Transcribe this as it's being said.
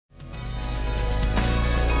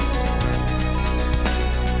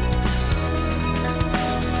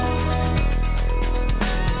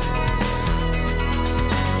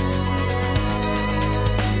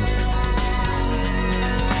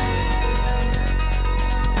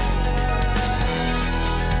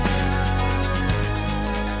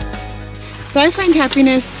So I find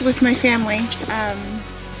happiness with my family.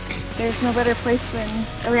 There's no better place than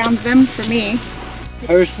around them for me.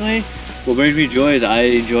 Personally, what brings me joy is I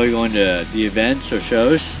enjoy going to the events or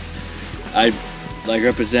shows. I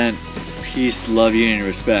represent peace, love, unity, and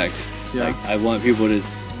respect. Yeah. Like, I want people to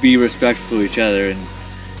be respectful to each other and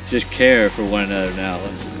just care for one another now.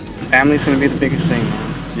 Family's gonna be the biggest thing,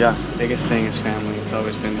 man. Yeah. The biggest thing is family. It's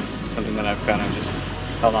always been something that I've kind of just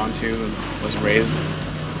held on to and was raised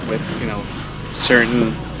with, you know,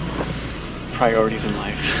 certain priorities in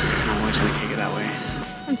life. I'm always gonna take it that way.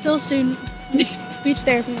 I'm still a student, speech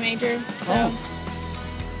therapy major, so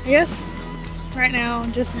I guess right now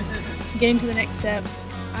just getting to the next step.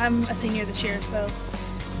 I'm a senior this year, so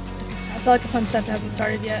I feel like the fun stuff hasn't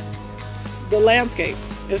started yet. The landscape.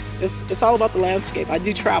 It's all about the landscape. I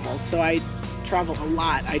do travel, so I travel a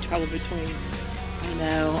lot. I travel between,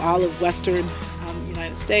 all of Western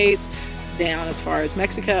United States, down as far as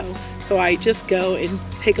Mexico. So I just go and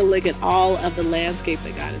take a look at all of the landscape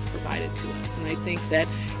that God has provided to us. And I think that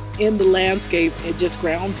in the landscape, it just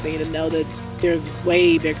grounds me to know that there's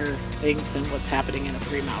way bigger things than what's happening in a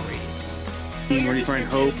 3-mile radius. Where do you find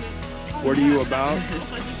hope? What are you about?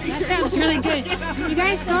 That sounds really good. You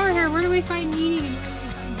guys go over here. Where do we find meaning?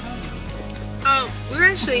 We're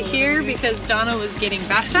actually here because Donna was getting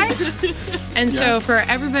baptized. And so for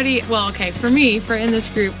everybody, well, okay, for me, in this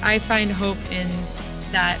group, I find hope in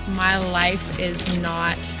that my life is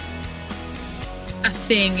not a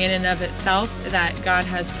thing in and of itself, that God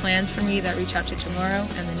has plans for me that reach out to tomorrow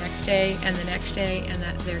and the next day and the next day, and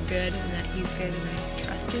that they're good and that He's good, and I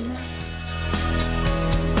trust in that.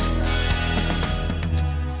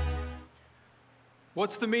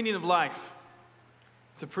 What's the meaning of life?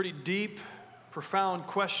 It's a pretty deep, profound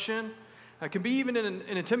question. It can be even an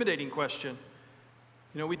intimidating question.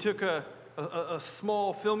 You know, we took a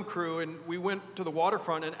small film crew and we went to the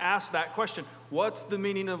waterfront and asked that question, what's the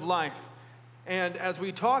meaning of life? And as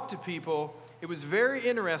we talked to people, it was very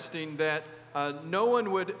interesting that no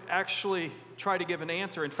one would actually try to give an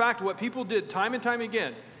answer. In fact, what people did time and time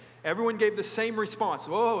again, everyone gave the same response.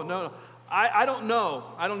 Oh, no, I don't know.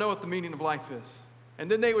 I don't know what the meaning of life is. And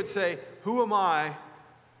then they would say, who am I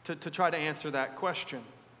to try to answer that question?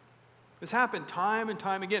 This happened time and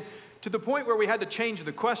time again, to the point where we had to change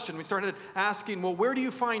the question. We started asking, well, where do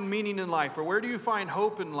you find meaning in life? Or where do you find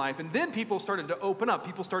hope in life? And then people started to open up.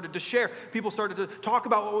 People started to share. People started to talk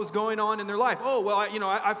about what was going on in their life. Oh, well,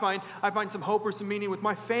 I find some hope or some meaning with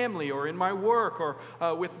my family or in my work or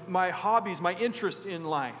with my hobbies, my interest in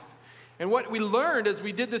life. And what we learned as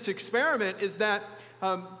we did this experiment is that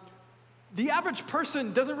the average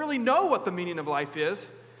person doesn't really know what the meaning of life is.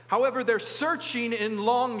 However, they're searching and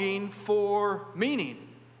longing for meaning.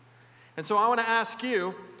 And so I want to ask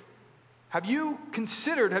you, have you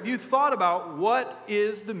thought about what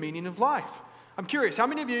is the meaning of life? I'm curious, how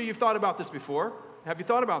many of you've thought about this before? Have you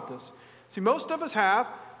thought about this? See, most of us have.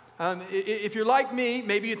 If you're like me,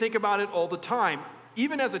 maybe you think about it all the time.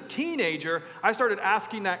 Even as a teenager, I started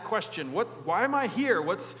asking that question, why am I here?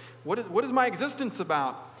 What is my existence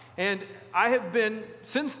about? And I have been,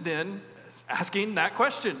 since then, asking that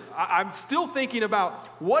question. I'm still thinking about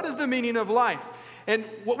what is the meaning of life? And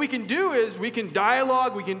what we can do is we can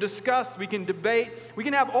dialogue, we can discuss, we can debate, we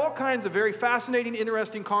can have all kinds of very fascinating,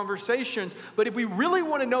 interesting conversations. But if we really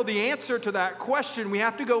want to know the answer to that question, we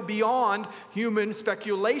have to go beyond human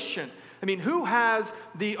speculation. I mean, who has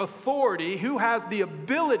the authority, who has the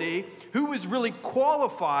ability, who is really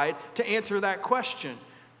qualified to answer that question?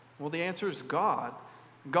 Well, the answer is God.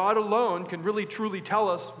 God alone can really truly tell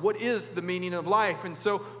us what is the meaning of life. And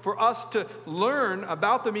so for us to learn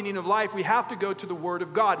about the meaning of life, we have to go to the Word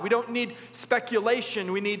of God. We don't need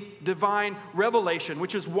speculation. We need divine revelation,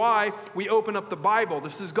 which is why we open up the Bible.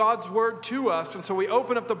 This is God's Word to us. And so we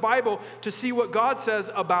open up the Bible to see what God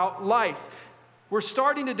says about life. We're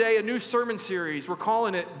starting today a new sermon series. We're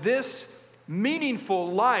calling it This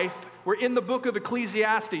Meaningful Life. We're in the book of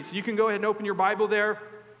Ecclesiastes. You can go ahead and open your Bible there,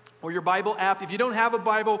 or your Bible app. If you don't have a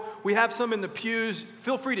Bible, we have some in the pews.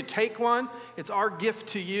 Feel free to take one. It's our gift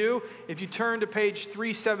to you. If you turn to page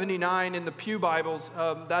 379 in the pew Bibles,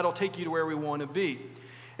 that'll take you to where we want to be.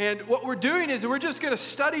 And what we're doing is we're just going to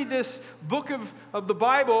study this book of the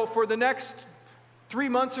Bible for the next 3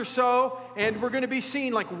 months or so, and we're going to be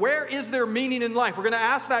seeing, like, where is there meaning in life? We're going to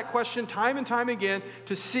ask that question time and time again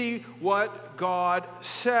to see what God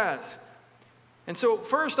says. And so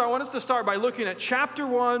first, I want us to start by looking at chapter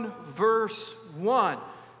 1, verse 1.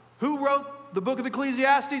 Who wrote the book of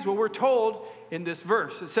Ecclesiastes? Well, we're told in this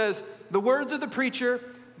verse. It says, the words of the preacher,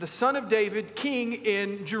 the son of David, king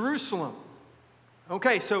in Jerusalem.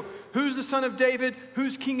 Okay, so who's the son of David?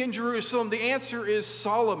 Who's king in Jerusalem? The answer is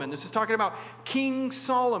Solomon. This is talking about King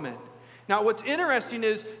Solomon. Now, what's interesting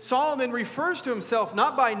is Solomon refers to himself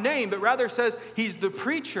not by name, but rather says he's the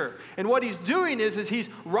preacher. And what he's doing is he's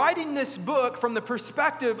writing this book from the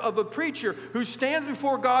perspective of a preacher who stands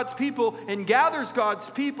before God's people and gathers God's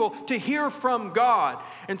people to hear from God.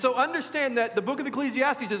 And so understand that the book of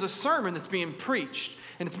Ecclesiastes is a sermon that's being preached.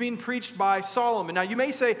 And it's being preached by Solomon. Now, you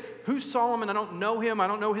may say, who's Solomon? I don't know him. I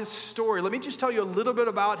don't know his story. Let me just tell you a little bit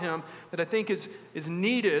about him that I think is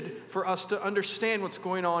needed for us to understand what's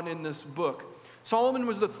going on in this book. Solomon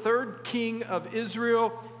was the third king of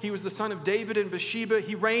Israel. He was the son of David and Bathsheba.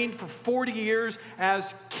 He reigned for 40 years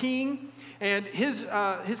as king. And his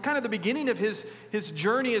kind of the beginning of his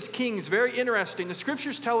journey as king is very interesting. The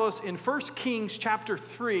scriptures tell us in 1 Kings chapter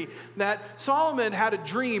 3 that Solomon had a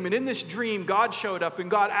dream. And in this dream, God showed up and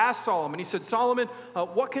God asked Solomon. He said, Solomon,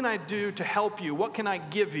 what can I do to help you? What can I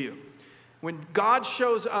give you? When God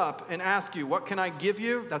shows up and asks you, what can I give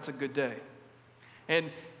you? That's a good day. And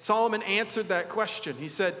Solomon answered that question. He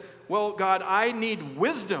said, well, God, I need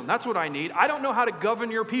wisdom. That's what I need. I don't know how to govern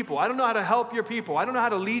your people. I don't know how to help your people. I don't know how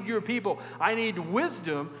to lead your people. I need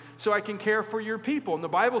wisdom so I can care for your people. And the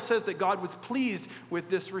Bible says that God was pleased with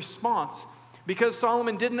this response. Because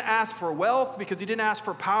Solomon didn't ask for wealth, because he didn't ask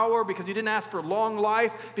for power, because he didn't ask for long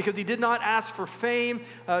life, because he did not ask for fame,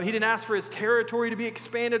 he didn't ask for his territory to be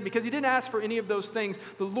expanded, because he didn't ask for any of those things,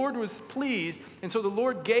 the Lord was pleased, and so the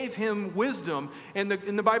Lord gave him wisdom. And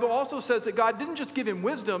the Bible also says that God didn't just give him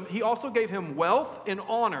wisdom, he also gave him wealth and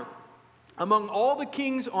honor. Among all the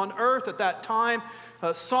kings on earth at that time,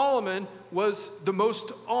 Solomon was the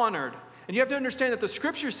most honored. And you have to understand that the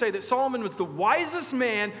scriptures say that Solomon was the wisest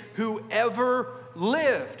man who ever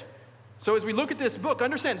lived. So as we look at this book,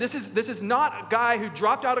 understand this is not a guy who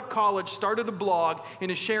dropped out of college, started a blog,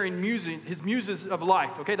 and is sharing his muses of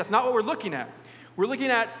life. Okay, that's not what we're looking at. We're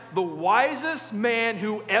looking at the wisest man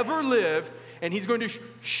who ever lived, and he's going to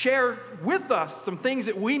share with us some things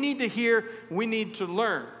that we need to hear, we need to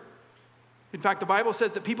learn. In fact, the Bible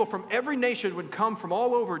says that people from every nation would come from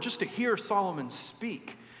all over just to hear Solomon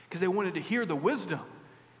speak, because they wanted to hear the wisdom.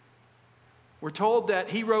 We're told that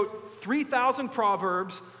he wrote 3,000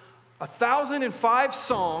 proverbs, 1,005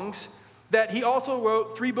 songs, that he also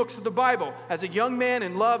wrote 3 books of the Bible. As a young man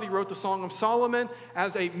in love, he wrote the Song of Solomon.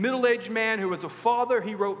 As a middle-aged man who was a father,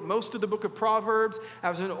 he wrote most of the book of Proverbs.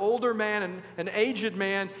 As an older man and an aged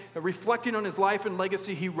man, reflecting on his life and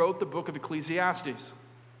legacy, he wrote the book of Ecclesiastes.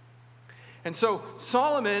 And so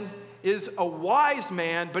Solomon is a wise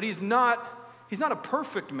man, but he's not a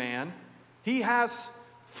perfect man. He has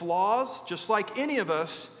flaws, just like any of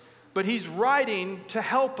us, but he's writing to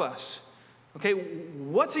help us. Okay,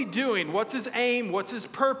 what's he doing? What's his aim? What's his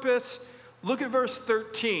purpose? Look at verse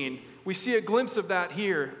 13. We see a glimpse of that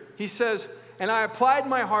here. He says, "And I applied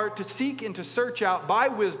my heart to seek and to search out by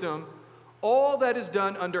wisdom all that is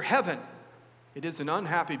done under heaven." It is an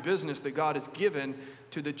unhappy business that God has given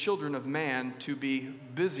to the children of man to be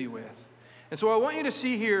busy with. And so what I want you to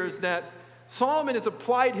see here is that Solomon has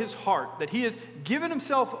applied his heart, that he has given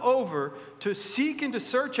himself over to seek and to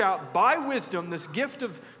search out by wisdom, this gift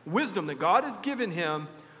of wisdom that God has given him,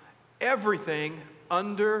 everything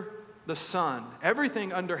under the sun,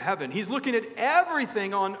 everything under heaven. He's looking at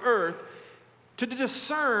everything on earth to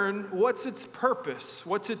discern what's its purpose,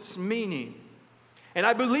 what's its meaning. And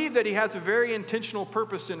I believe that he has a very intentional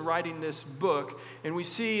purpose in writing this book, and we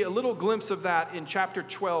see a little glimpse of that in chapter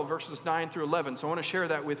 12, verses 9 through 11. So I want to share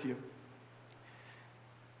that with you.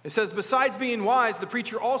 It says, "Besides being wise, the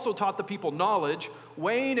preacher also taught the people knowledge,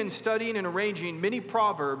 weighing and studying and arranging many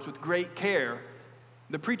proverbs with great care.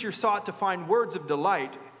 The preacher sought to find words of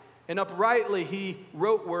delight, and uprightly he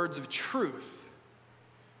wrote words of truth.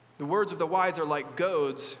 The words of the wise are like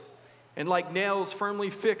goads, and like nails firmly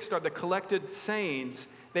fixed are the collected sayings.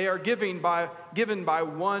 They are given by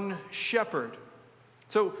one shepherd."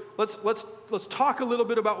 So let's talk a little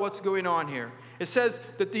bit about what's going on here. It says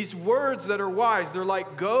that these words that are wise, they're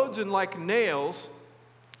like goads and like nails,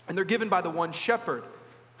 and they're given by the one shepherd.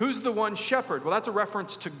 Who's the one shepherd? Well, that's a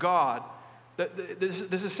reference to God.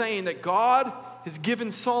 This is saying that God has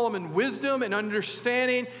given Solomon wisdom and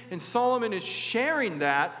understanding, and Solomon is sharing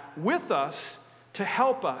that with us to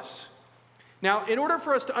help us. Now, in order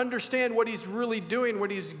for us to understand what he's really doing,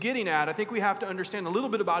 what he's getting at, I think we have to understand a little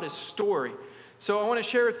bit about his story. So I want to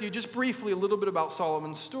share with you just briefly a little bit about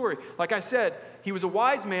Solomon's story. Like I said, he was a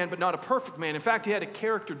wise man, but not a perfect man. In fact, he had a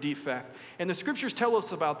character defect. And the scriptures tell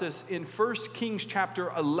us about this in 1 Kings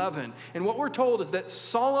chapter 11. And what we're told is that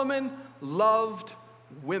Solomon loved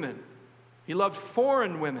women. He loved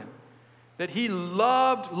foreign women. that he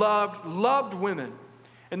loved women.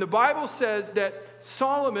 And the Bible says that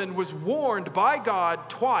Solomon was warned by God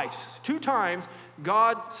twice. 2 times,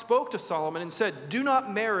 God spoke to Solomon and said, do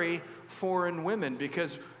not marry foreign women,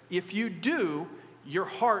 because if you do, your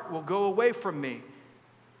heart will go away from me.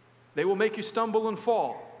 They will make you stumble and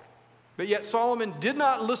fall. But yet Solomon did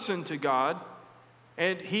not listen to God,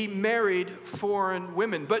 and he married foreign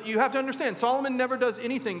women. But you have to understand, Solomon never does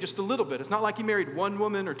anything just a little bit. It's not like he married 1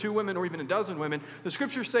 woman or 2 women or even a dozen women. The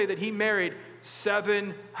scriptures say that he married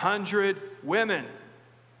 700 women,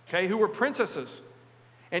 okay, who were princesses.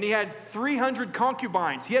 And he had 300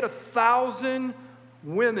 concubines. He had 1,000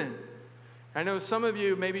 women. I know some of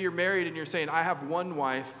you, maybe you're married and you're saying, I have 1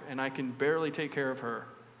 wife and I can barely take care of her.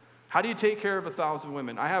 How do you take care of 1,000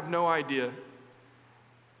 women? I have no idea.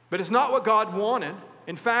 But it's not what God wanted.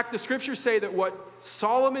 In fact, the scriptures say that what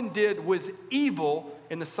Solomon did was evil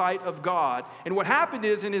in the sight of God. And what happened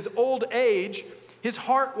is, in his old age, his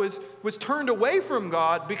heart was turned away from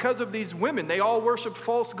God because of these women. They all worshiped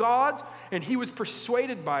false gods, and he was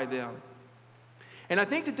persuaded by them. And I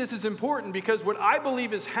think that this is important because what I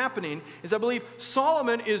believe is happening is I believe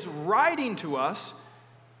Solomon is writing to us.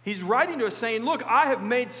 He's writing to us saying, look, I have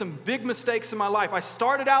made some big mistakes in my life. I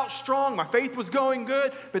started out strong. My faith was going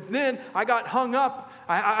good. But then I got hung up.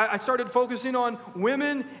 I started focusing on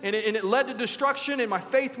women, and it led to destruction, and my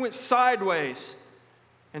faith went sideways.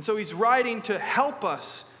 And so he's writing to help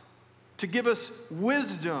us, to give us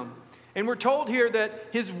wisdom. And we're told here that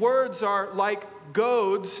his words are like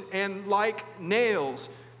goads and like nails.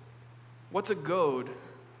 What's a goad?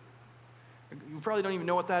 You probably don't even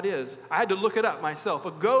know what that is. I had to look it up myself.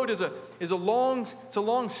 A goad is a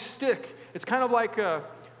long stick. It's kind of like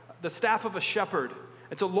the staff of a shepherd.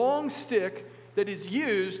 It's a long stick that is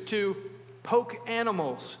used to poke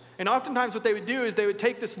animals. And oftentimes what they would do is they would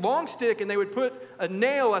take this long stick and they would put a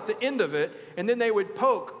nail at the end of it, and then they would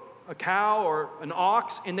poke a cow or an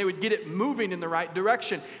ox, and they would get it moving in the right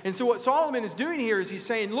direction. And so what Solomon is doing here is he's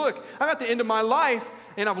saying, look, I'm at the end of my life,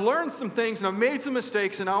 and I've learned some things, and I've made some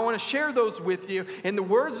mistakes, and I want to share those with you. And the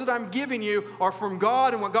words that I'm giving you are from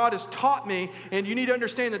God and what God has taught me. And you need to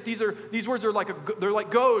understand that these words are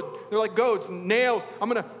like goads, nails. I'm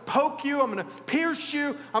going to poke you. I'm going to pierce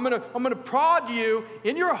you. I'm going to prod you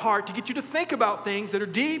in your heart to get you to think about things that are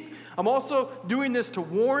deep. I'm also doing this to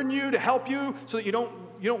warn you, to help you, so that you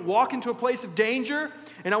don't walk into a place of danger.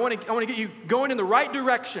 And I want to get you going in the right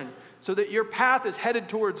direction so that your path is headed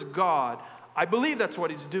towards God. I believe that's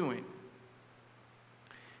what he's doing.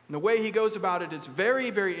 And the way he goes about it is very,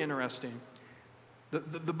 very interesting.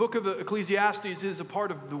 The book of Ecclesiastes is a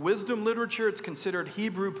part of the wisdom literature. It's considered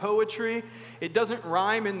Hebrew poetry. It doesn't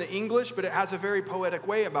rhyme in the English, but it has a very poetic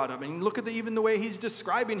way about it. I mean, look at even the way he's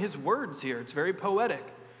describing his words here. It's very poetic.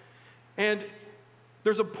 And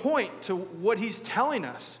there's a point to what he's telling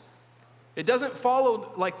us. It doesn't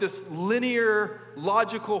follow like this linear,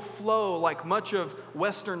 logical flow like much of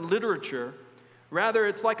Western literature. Rather,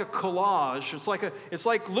 it's like a collage. It's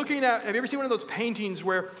like looking at, have you ever seen one of those paintings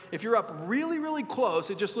where if you're up really, really close,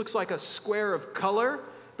 it just looks like a square of color,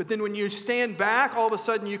 but then when you stand back, all of a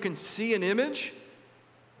sudden you can see an image?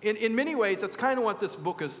 In many ways, that's kind of what this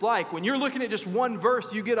book is like. When you're looking at just one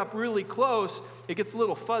verse, you get up really close, it gets a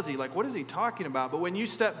little fuzzy, like what is he talking about? But when you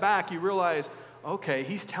step back, you realize, okay,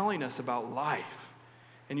 he's telling us about life.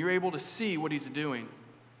 And you're able to see what he's doing.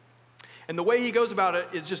 And the way he goes about it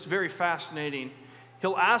is just very fascinating.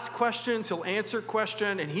 He'll ask questions, he'll answer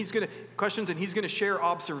questions, and he's going to share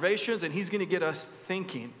observations, and he's going to get us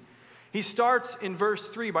thinking. He starts in verse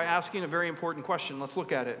 3 by asking a very important question. Let's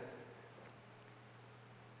look at it.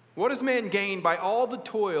 What does man gain by all the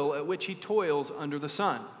toil at which he toils under the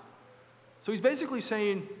sun? So he's basically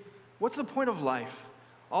saying, what's the point of life?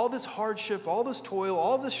 All this hardship, all this toil,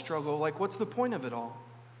 all this struggle, like what's the point of it all?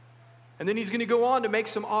 And then he's going to go on to make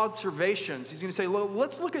some observations. He's going to say, well,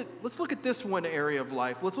 let's look at this one area of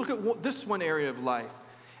life. Let's look at this one area of life.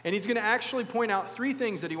 And he's going to actually point out 3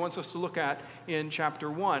 things that he wants us to look at in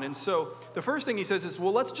chapter 1. And so the first thing he says is,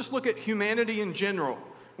 well, let's just look at humanity in general.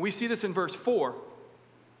 We see this in verse 4.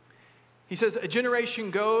 He says, a generation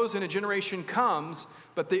goes and a generation comes,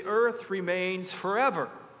 but the earth remains forever.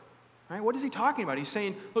 Right? What is he talking about? He's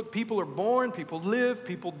saying, look, people are born, people live,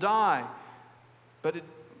 people die, but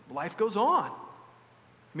life goes on.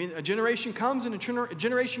 I mean, a generation comes and a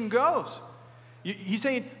generation goes. He's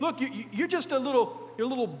saying, look, you're just a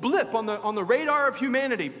little blip on the radar of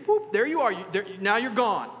humanity. Boop, there you are. Now you're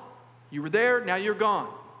gone. You were there, now you're gone.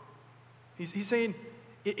 He's saying,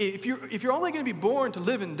 if you're only going to be born to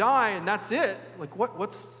live and die and that's it, like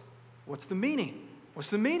what's the meaning? What's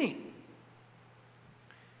the meaning?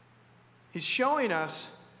 He's showing us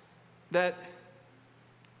that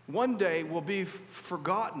one day will be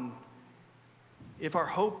forgotten if our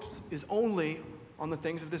hope is only on the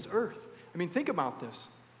things of this earth. I mean, think about this.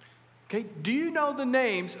 Okay, do you know the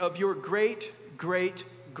names of your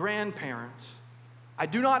great-great-grandparents? I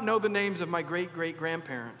do not know the names of my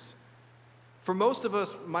great-great-grandparents. For most of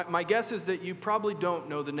us, my guess is that you probably don't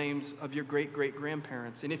know the names of your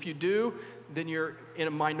great-great-grandparents. And if you do, then you're in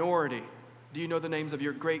a minority. Do you know the names of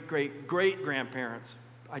your great-great-great-grandparents?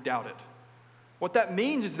 I doubt it. What that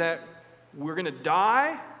means is that we're going to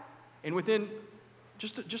die, and within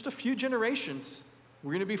just a few generations,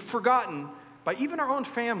 we're going to be forgotten by even our own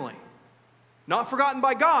family. Not forgotten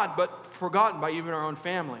by God, but forgotten by even our own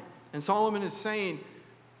family. And Solomon is saying,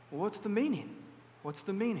 well, what's the meaning? What's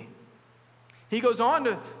the meaning? He goes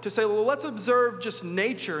on to say, well, let's observe just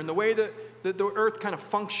nature and the way that the earth kind of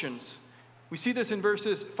functions. We see this in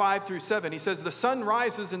verses 5 through 7. He says, the sun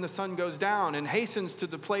rises and the sun goes down and hastens to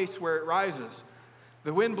the place where it rises.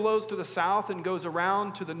 The wind blows to the south and goes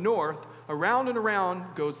around to the north. Around and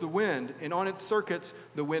around goes the wind, and on its circuits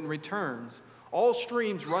the wind returns. All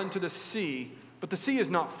streams run to the sea, but the sea is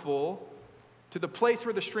not full. To the place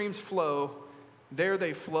where the streams flow, there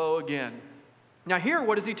they flow again. Now here,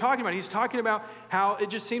 what is he talking about? He's talking about how it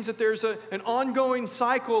just seems that there's an ongoing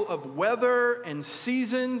cycle of weather and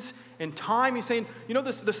seasons and time. He's saying, you know,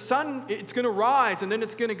 the sun, it's going to rise and then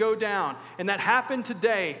it's going to go down. And that happened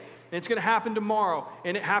today, and it's going to happen tomorrow,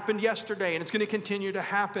 and it happened yesterday, and it's going to continue to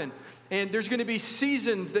happen. And there's going to be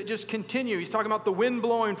seasons that just continue. He's talking about the wind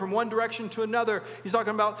blowing from one direction to another. He's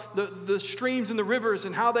talking about the streams and the rivers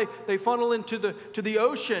and how they funnel into the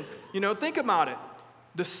ocean. You know, think about it.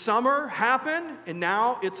 The summer happened, and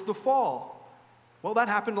now it's the fall. Well, that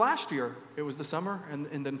happened last year. It was the summer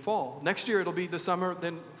and then fall. Next year, it'll be the summer,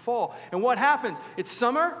 then fall. And what happens? It's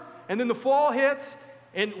summer, and then the fall hits,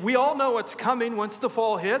 and we all know what's coming once the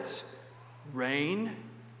fall hits. Rain,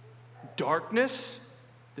 darkness.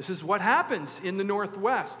 This is what happens in the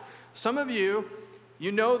Northwest. Some of you,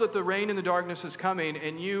 you know that the rain and the darkness is coming,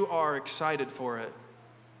 and you are excited for it,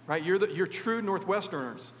 right? You're true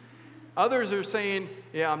Northwesterners. Others are saying,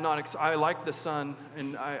 yeah, I like the sun,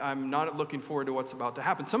 and I'm not looking forward to what's about to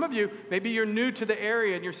happen. Some of you, maybe you're new to the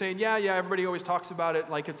area, and you're saying, yeah, everybody always talks about it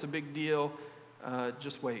like it's a big deal.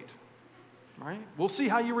 Just wait, right? We'll see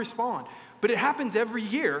how you respond. But it happens every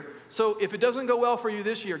year, so if it doesn't go well for you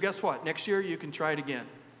this year, guess what? Next year, you can try it again.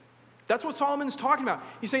 That's what Solomon's talking about.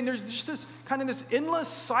 He's saying there's just this kind of this endless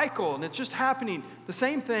cycle, and it's just happening, the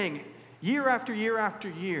same thing, year after year after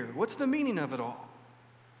year. What's the meaning of it all?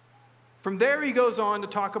 From there, he goes on to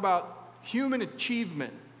talk about human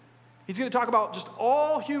achievement. He's going to talk about just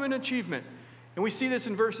all human achievement. And we see this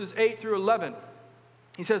in verses 8 through 11.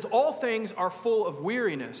 He says, all things are full of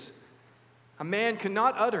weariness. A man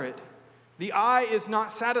cannot utter it. The eye is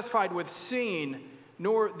not satisfied with seeing,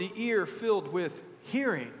 nor the ear filled with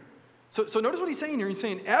hearing. So notice what he's saying here. He's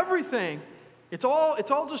saying everything, it's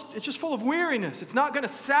just full of weariness. It's not going to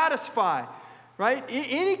satisfy, right?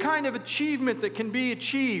 Any kind of achievement that can be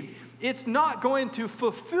achieved, it's not going to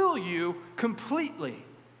fulfill you completely.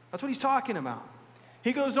 That's what he's talking about.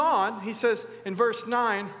 He goes on, he says in verse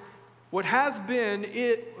 9, what has been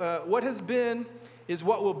is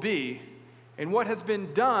what will be, and what has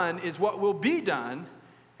been done is what will be done,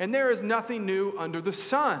 and there is nothing new under the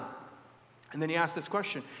sun. And then he asks this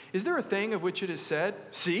question, is there a thing of which it is said,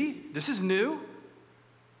 see, this is new?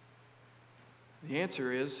 The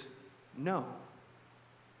answer is no.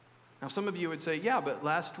 Now, some of you would say, yeah, but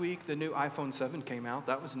last week the new iPhone 7 came out.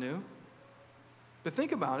 That was new. But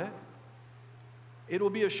think about it. It will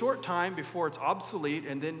be a short time before it's obsolete,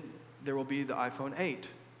 and then there will be the iPhone 8,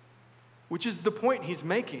 which is the point he's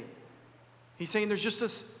making. He's saying there's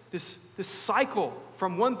just this cycle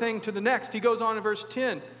from one thing to the next. He goes on in verse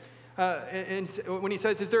 10, and when he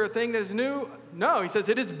says, is there a thing that is new? No, he says,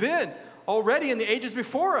 it has been already in the ages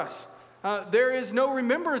before us. There is no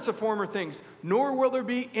remembrance of former things, nor will there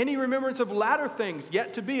be any remembrance of latter things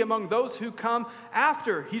yet to be among those who come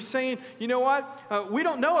after. He's saying, you know what? We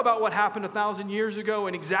don't know about what happened 1,000 years ago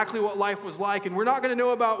and exactly what life was like, and we're not going to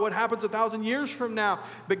know about what happens 1,000 years from now.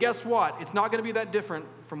 But guess what? It's not going to be that different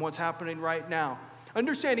from what's happening right now.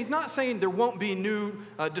 Understand, he's not saying there won't be new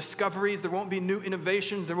discoveries, there won't be new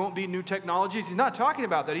innovations, there won't be new technologies. He's not talking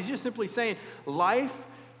about that. He's just simply saying life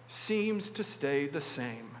seems to stay the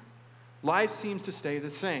same. Life seems to stay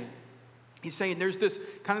the same. He's saying there's this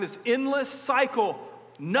kind of this endless cycle.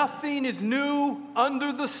 Nothing is new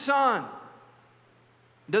under the sun.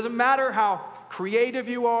 It doesn't matter how creative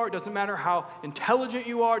you are. It doesn't matter how intelligent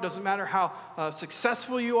you are. It doesn't matter how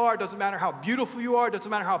successful you are. It doesn't matter how beautiful you are. It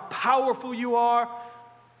doesn't matter how powerful you are.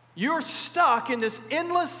 You're stuck in this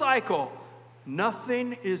endless cycle.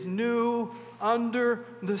 Nothing is new under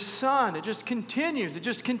the sun. It just continues. It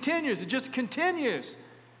just continues. It just continues.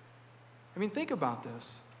 I mean, think about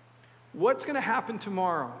this. What's going to happen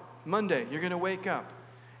tomorrow? Monday, you're going to wake up.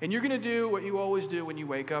 And you're going to do what you always do when you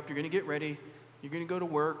wake up. You're going to get ready. You're going to go to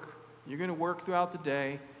work. You're going to work throughout the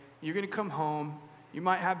day. You're going to come home. You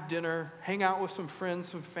might have dinner, hang out with some friends,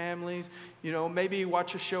 some families. You know, maybe you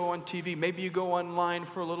watch a show on TV. Maybe you go online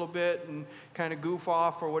for a little bit and kind of goof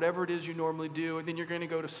off or whatever it is you normally do. And then you're going to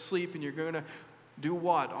go to sleep, and you're going to do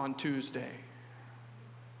what on Tuesday?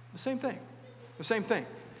 The same thing. The same thing.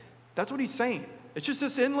 That's what he's saying. It's just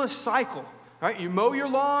this endless cycle. Right? You mow your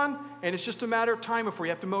lawn, and it's just a matter of time before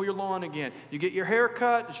you have to mow your lawn again. You get your hair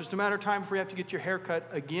cut, it's just a matter of time before you have to get your hair cut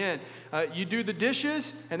again. You do the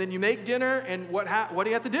dishes, and then you make dinner, and what do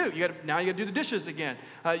you have to do? Now you got to do the dishes again.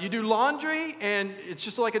 You do laundry, and it's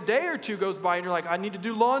just like a day or two goes by, and you're like, I need to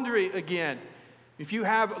do laundry again. If you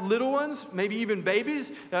have little ones, maybe even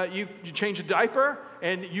babies, you change a diaper,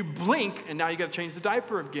 and you blink, and now you got to change the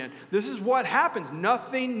diaper again. This is what happens.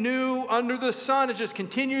 Nothing new under the sun. It just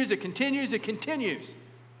continues, it continues, it continues.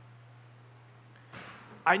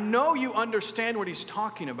 I know you understand what he's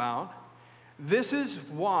talking about. This is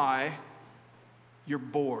why you're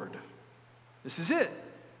bored. This is it.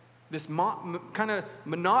 This kind of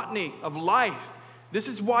monotony of life. This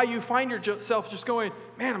is why you find yourself just going,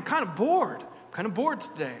 man, I'm kind of bored. Kind of bored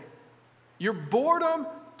today. Your boredom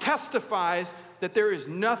testifies that there is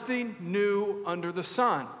nothing new under the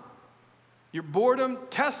sun. Your boredom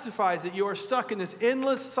testifies that you are stuck in this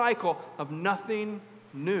endless cycle of nothing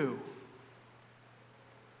new.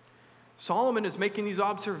 Solomon is making these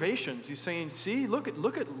observations. He's saying, see, look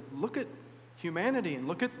at humanity, and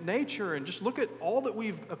look at nature, and just look at all that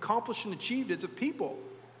we've accomplished and achieved as a people.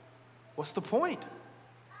 What's the point?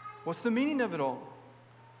 What's the meaning of it all?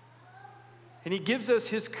 And he gives us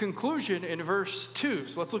his conclusion in verse 2.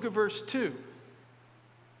 So let's look at verse 2.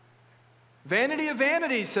 Vanity of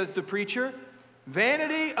vanities, says the preacher.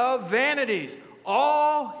 Vanity of vanities.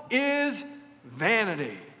 All is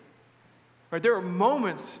vanity. Right, there are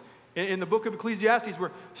moments in the book of Ecclesiastes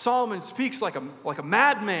where Solomon speaks like a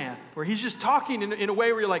madman, where he's just talking in a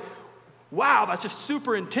way where you're like, wow, that's just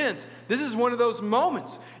super intense. This is one of those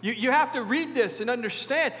moments. You have to read this and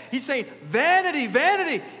understand. He's saying, vanity,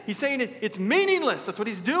 vanity. He's saying it's meaningless. That's what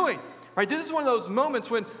he's doing. Right? This is one of those moments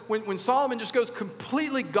when Solomon just goes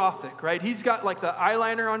completely gothic, right? He's got like the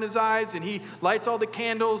eyeliner on his eyes, and he lights all the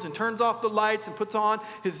candles and turns off the lights and puts on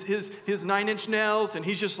his 9-inch nails, and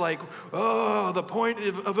he's just like, oh, the point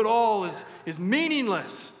of it all is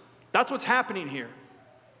meaningless. That's what's happening here.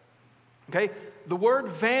 Okay? The word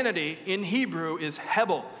vanity in Hebrew is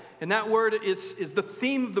hebel, and that word is the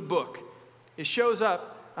theme of the book. It shows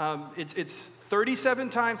up, it's 37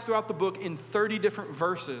 times throughout the book in 30 different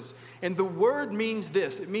verses. And the word means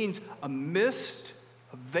this. It means a mist,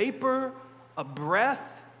 a vapor, a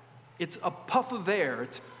breath. It's a puff of air.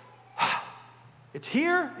 It's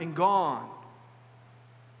here and gone.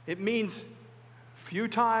 It means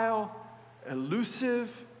futile, elusive,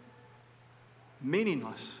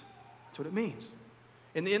 meaningless. That's what it means.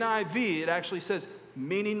 In the NIV, it actually says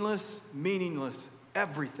meaningless, meaningless.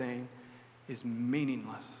 Everything is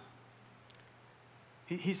meaningless.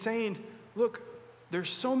 He's saying, look, there's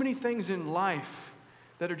so many things in life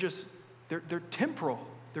that are just, they're temporal,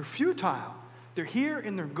 they're futile. They're here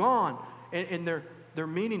and they're gone, and they're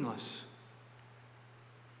meaningless.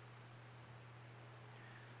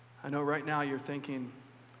 I know right now you're thinking,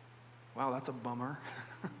 wow, that's a bummer,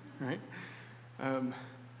 right?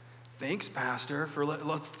 Thanks, Pastor, for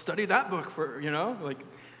let's study that book for, you're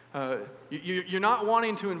not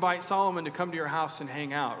wanting to invite Solomon to come to your house and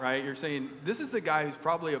hang out, right? You're saying, this is the guy who's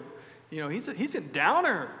probably he's a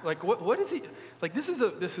downer. Like, what is he? Like, this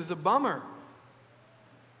is a bummer.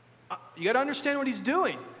 You got to understand what he's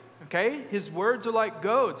doing, okay? His words are like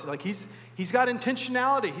goads. Like, he's got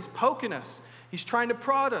intentionality. He's poking us. He's trying to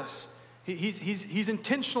prod us. He's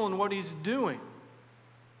intentional in what he's doing.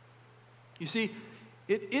 You see,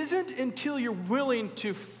 it isn't until you're willing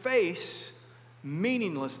to face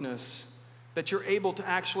meaninglessness that you're able to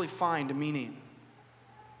actually find meaning.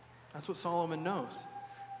 That's what Solomon knows.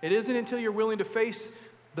 It isn't until you're willing to face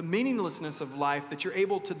the meaninglessness of life that you're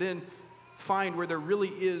able to then find where there really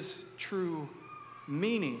is true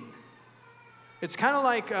meaning. It's kind of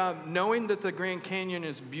like knowing that the Grand Canyon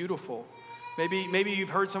is beautiful. Maybe you've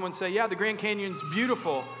heard someone say, yeah, the Grand Canyon's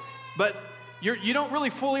beautiful, but you don't really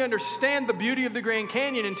fully understand the beauty of the Grand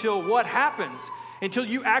Canyon until what happens. until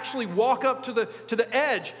you actually walk up to the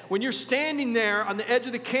edge. When you're standing there on the edge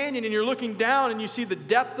of the canyon and you're looking down and you see the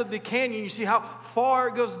depth of the canyon, you see how far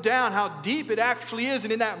it goes down, how deep it actually is.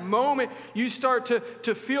 And in that moment, you start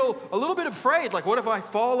to feel a little bit afraid. Like, what if I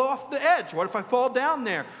fall off the edge? What if I fall down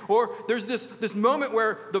there? Or there's this moment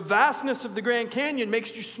where the vastness of the Grand Canyon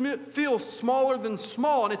makes you feel smaller than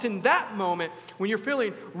small. And it's in that moment when you're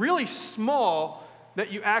feeling really small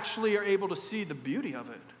that you actually are able to see the beauty of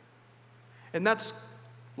it. And that's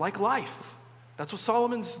like life. That's what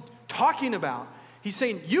Solomon's talking about. He's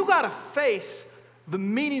saying you got to face the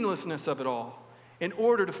meaninglessness of it all in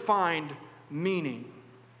order to find meaning.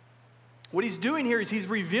 What he's doing here is he's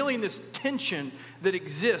revealing this tension that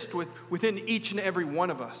exists within each and every one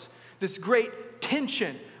of us. This great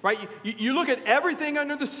tension, right? You look at everything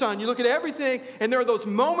under the sun, you look at everything, and there are those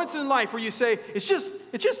moments in life where you say, it's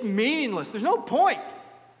just meaningless. There's no point.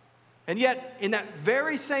 And yet, in that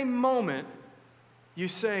very same moment, you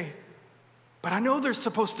say, but I know there's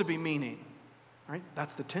supposed to be meaning, right?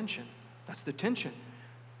 That's the tension. That's the tension.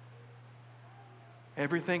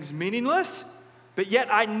 Everything's meaningless, but yet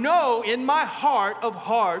I know in my heart of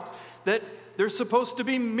hearts that there's supposed to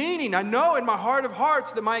be meaning. I know in my heart of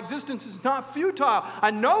hearts that my existence is not futile.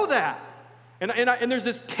 I know that. And there's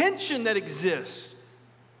this tension that exists.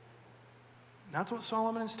 And that's what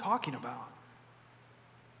Solomon is talking about.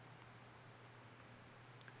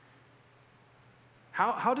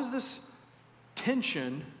 How does this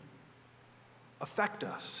tension affect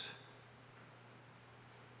us?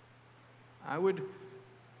 I would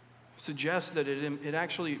suggest that it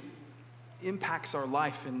actually impacts our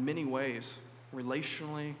life in many ways,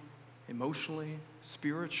 relationally, emotionally,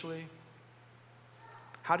 spiritually.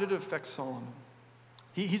 How did it affect Solomon?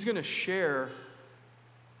 He's going to share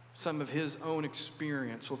some of his own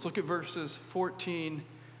experience. Let's look at verses 14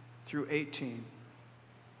 through 18.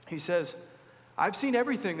 He says, I've seen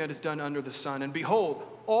everything that is done under the sun, and behold,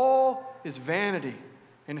 all is vanity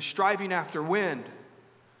and a striving after wind.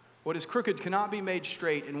 What is crooked cannot be made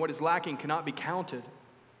straight, and what is lacking cannot be counted.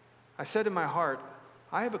 I said in my heart,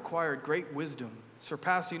 I have acquired great wisdom,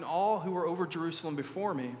 surpassing all who were over Jerusalem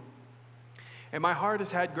before me. And my heart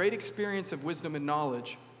has had great experience of wisdom and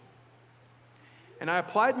knowledge. And I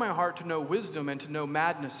applied my heart to know wisdom and to know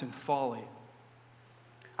madness and folly.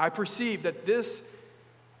 I perceive that this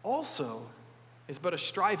also is but a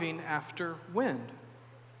striving after wind.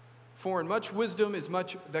 For in much wisdom is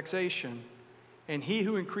much vexation, and he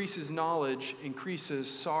who increases knowledge increases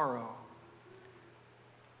sorrow.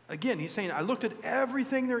 Again, he's saying, I looked at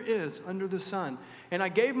everything there is under the sun, and I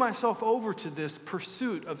gave myself over to this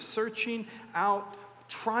pursuit of searching out,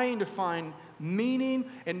 trying to find meaning.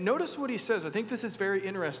 And notice what he says. I think this is very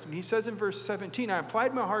interesting. He says in verse 17, I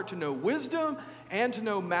applied my heart to know wisdom and to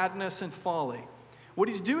know madness and folly. What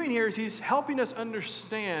he's doing here is he's helping us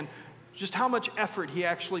understand just how much effort he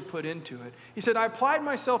actually put into it. He said, I applied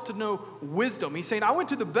myself to know wisdom. He's saying, I went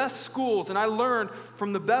to the best schools and I learned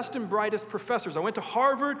from the best and brightest professors. I went to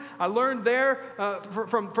Harvard. I learned there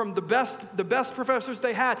from the best professors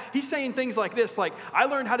they had. He's saying things like this, like, I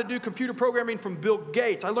learned how to do computer programming from Bill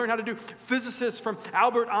Gates. I learned how to do physics from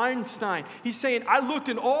Albert Einstein. He's saying, I looked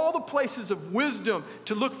in all the places of wisdom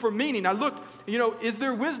to look for meaning. I looked, is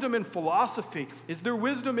there wisdom in philosophy? Is there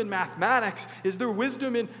wisdom in mathematics? Is there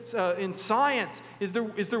wisdom in science? Is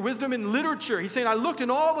there wisdom in literature? He's saying, I looked in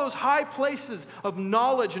all those high places of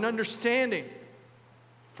knowledge and understanding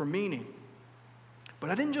for meaning. But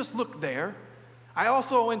I didn't just look there. I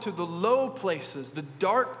also went to the low places, the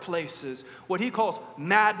dark places, what he calls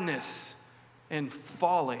madness and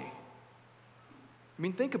folly. I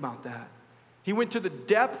mean, think about that. He went to the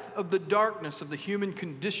depth of the darkness of the human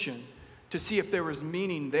condition to see if there was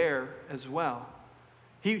meaning there as well.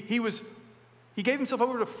 He gave himself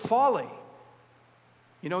over to folly.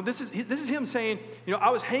 This is him saying,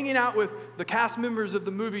 I was hanging out with the cast members of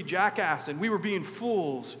the movie Jackass, and we were being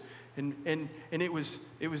fools, and it was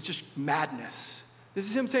just madness. This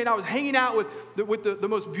is him saying, I was hanging out with the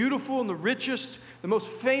most beautiful and the richest, the most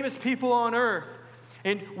famous people on earth,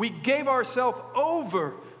 and we gave ourselves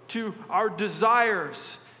over to our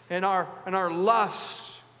desires and our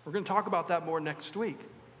lusts. We're going to talk about that more next week.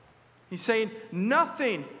 He's saying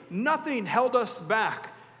nothing held us back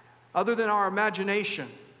other than our imagination.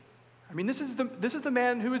 I mean, this is the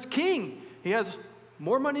man who is king. He has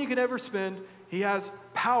more money he could ever spend. He has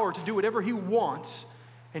power to do whatever he wants.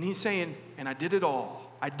 And he's saying, and I did it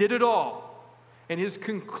all. I did it all. And his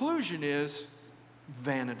conclusion is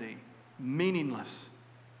vanity, meaningless.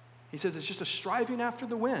 He says it's just a striving after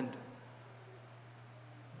the wind.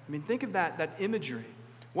 I mean, think of that imagery.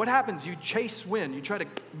 What happens? You chase wind. You try to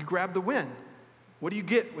grab the wind. What do you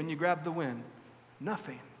get when you grab the wind?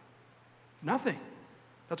 nothing. Nothing.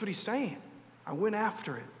 That's what he's saying. I went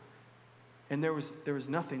after it, and there was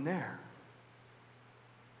nothing there.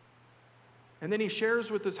 And then he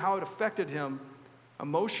shares with us how it affected him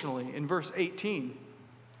emotionally in verse 18.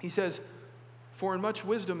 He says, "For in much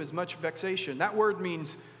wisdom is much vexation." That word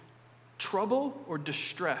means trouble or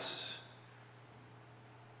distress.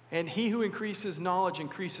 And he who increases knowledge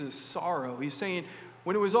increases sorrow. He's saying,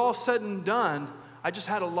 when it was all said and done, I just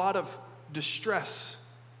had a lot of distress.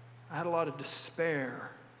 I had a lot of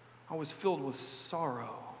despair. I was filled with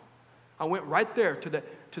sorrow. I went right there to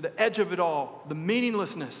the edge of it all, the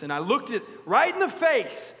meaninglessness, and I looked it right in the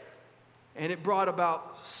face, and it brought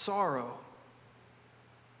about sorrow.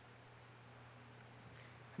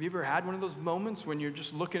 Have you ever had one of those moments when you're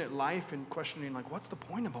just looking at life and questioning, like, what's the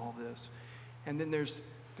point of all this? And then there's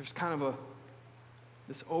kind of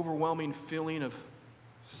this overwhelming feeling of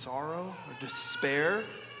sorrow or despair.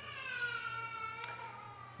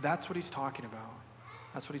 That's what he's talking about.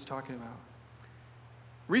 That's what he's talking about.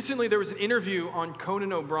 Recently, there was an interview on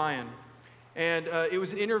Conan O'Brien, and it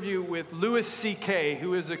was an interview with Louis C.K.,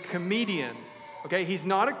 who is a comedian. Okay, he's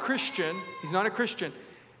not a Christian. He's not a Christian.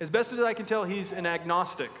 As best as I can tell, he's an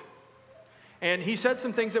agnostic. And he said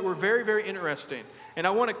some things that were very, very interesting. And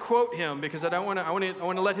I want to quote him because I want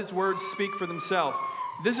to let his words speak for themselves.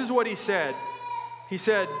 This is what he said. He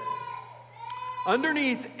said,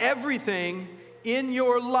 "Underneath everything in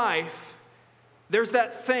your life, there's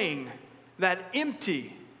that thing, that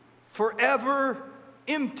empty, forever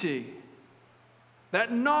empty.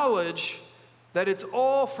 That knowledge that it's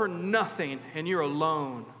all for nothing and you're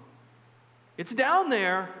alone. It's down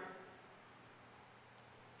there.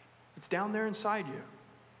 It's down there inside you."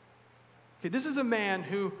 Okay, this is a man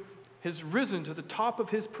who has risen to the top of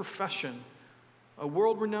his profession, a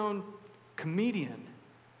world-renowned comedian.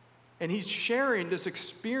 And he's sharing this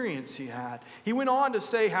experience he had. He went on to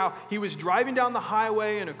say how he was driving down the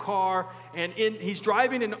highway in a car, and he's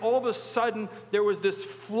driving, and all of a sudden there was this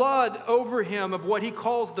flood over him of what he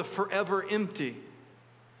calls the forever empty.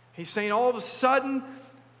 He's saying all of a sudden,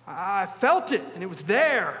 I felt it, and it was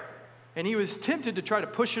there. And he was tempted to try to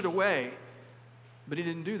push it away, but he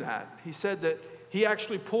didn't do that. He said that he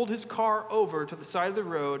actually pulled his car over to the side of the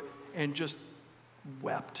road and just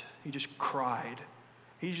wept. He just cried.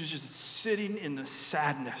 He's just sitting in the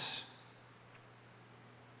sadness.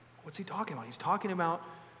 What's he talking about? He's talking about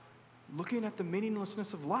looking at the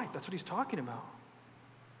meaninglessness of life. That's what he's talking about.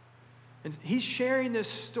 And he's sharing this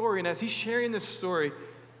story, and as he's sharing this story,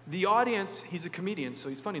 the audience, he's a comedian, so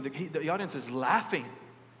he's funny. The audience is laughing,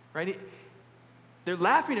 right? They're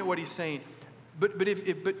laughing at what he's saying.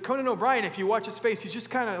 But Conan O'Brien, if you watch his face, he's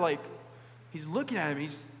just kind of like, he's looking at him.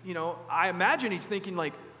 He's, I imagine he's thinking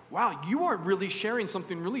like, wow, you are really sharing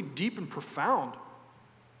something really deep and profound.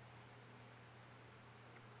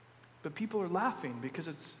 But people are laughing because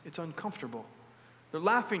it's uncomfortable. They're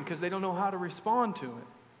laughing because they don't know how to respond to it.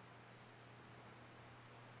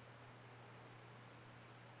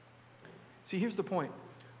 See, here's the point.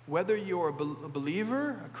 Whether you're a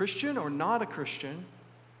believer, a Christian, or not a Christian,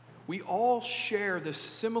 we all share this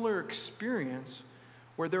similar experience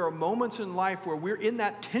where there are moments in life where we're in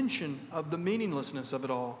that tension of the meaninglessness of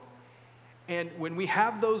it all. And when we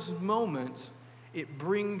have those moments, it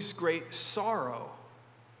brings great sorrow.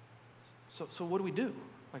 So what do we do?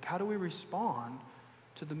 Like, how do we respond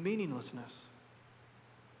to the meaninglessness?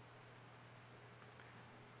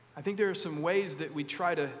 I think there are some ways that we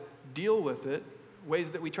try to deal with it,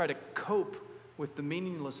 ways that we try to cope with the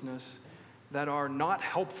meaninglessness that are not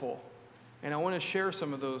helpful. And I want to share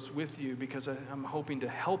some of those with you because I'm hoping to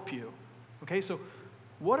help you. Okay, so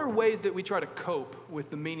what are ways that we try to cope with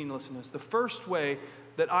the meaninglessness? The first way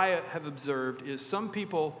that I have observed is some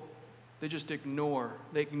people, they just ignore.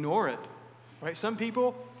 They ignore it, right? Some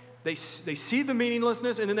people, they see the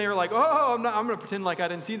meaninglessness and then they're like, oh, I'm going to pretend like I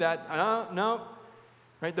didn't see that. No.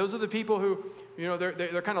 Right? Those are the people who,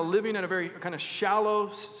 they're kind of living in a very kind of shallow,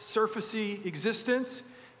 surfacey existence.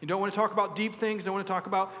 You don't want to talk about deep things. Don't want to talk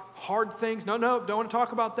about hard things. No, don't want to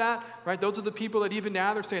talk about that. Right? Those are the people that even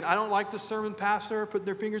now they're saying, I don't like the sermon pastor, putting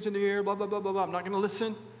their fingers in the air, blah, blah, blah, blah, blah. I'm not going to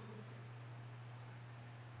listen.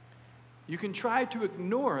 You can try to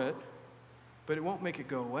ignore it, but it won't make it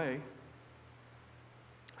go away.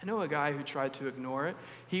 I know a guy who tried to ignore it.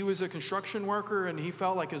 He was a construction worker, and he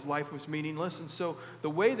felt like his life was meaningless. And so the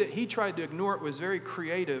way that he tried to ignore it was very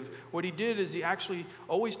creative. What he did is he actually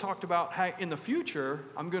always talked about, hey, in the future,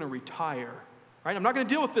 I'm going to retire. Right? I'm not going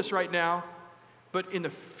to deal with this right now, but in the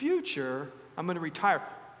future, I'm going to retire.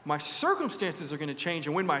 my circumstances are going to change,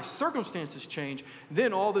 and when my circumstances change,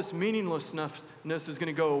 then all this meaninglessness is going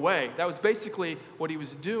to go away. That was basically what he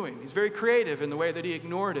was doing. He's very creative in the way that he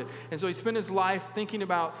ignored it. And so he spent his life thinking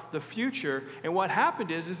about the future, and what happened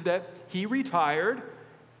is that he retired,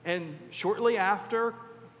 and shortly after,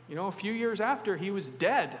 a few years after, he was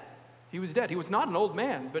dead. He was dead. He was not an old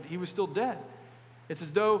man, but he was still dead. It's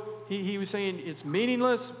as though he was saying, it's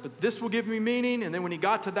meaningless, but this will give me meaning. And then when he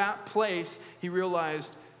got to that place, he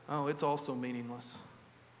realized, oh, it's also meaningless.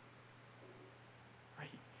 Right?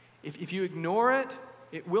 If you ignore it,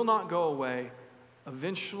 it will not go away.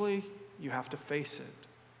 Eventually, you have to face it.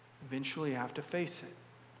 Eventually, you have to face it.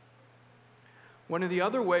 One of the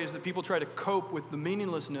other ways that people try to cope with the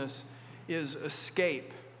meaninglessness is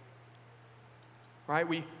escape. Right?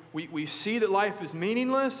 We see that life is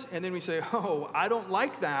meaningless, and then we say, oh, I don't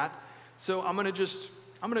like that, so I'm going to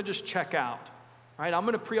just check out. Right? I'm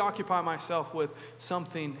going to preoccupy myself with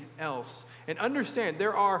something else. And understand,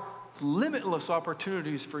 there are limitless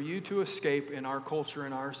opportunities for you to escape in our culture,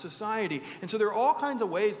 in our society. And so there are all kinds of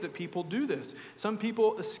ways that people do this. Some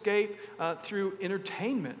people escape through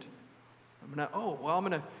entertainment. I'm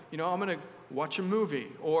going to watch a movie,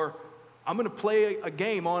 or I'm going to play a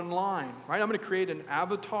game online, right? I'm going to create an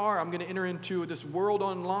avatar. I'm going to enter into this world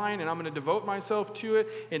online, and I'm going to devote myself to it.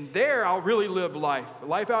 And there, I'll really live life.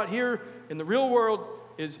 Life out here in the real world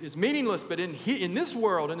is meaningless, but in this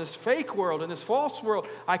world, in this fake world, in this false world,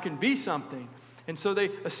 I can be something. And so they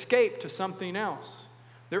escape to something else.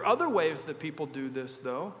 There are other ways that people do this,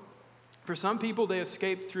 though. For some people, they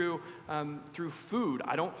escape through food.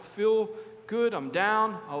 I don't feel good. I'm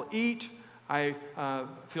down. I'll eat. I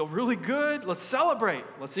feel really good. Let's celebrate.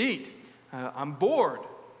 Let's eat. I'm bored.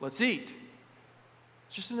 Let's eat.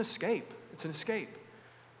 It's just an escape. It's an escape.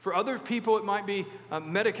 For other people, it might be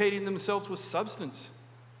medicating themselves with substance.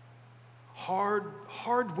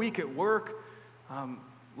 Hard week at work.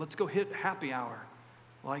 Let's go hit happy hour.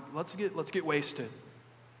 Let's get wasted.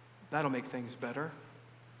 That'll make things better.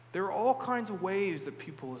 There are all kinds of ways that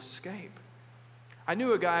people escape. I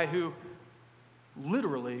knew a guy who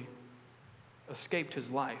literally escaped his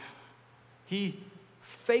life. He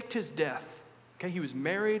faked his death. Okay, he was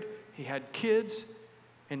married, he had kids,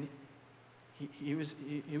 and he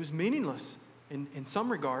was meaningless in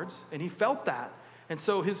some regards, and he felt that. And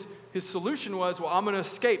so his solution was, well, I'm going to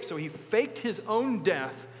escape. So he faked his own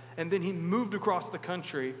death, and then he moved across the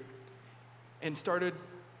country and started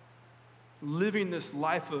living this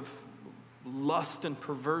life of lust and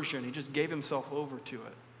perversion. He just gave himself over to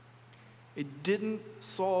it. It didn't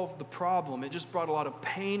solve the problem. It just brought a lot of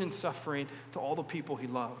pain and suffering to all the people he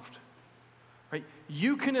loved. Right?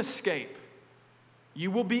 You can escape. You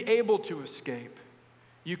will be able to escape.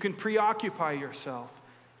 You can preoccupy yourself.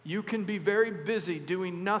 You can be very busy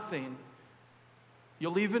doing nothing.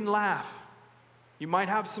 You'll even laugh. You might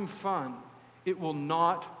have some fun. It will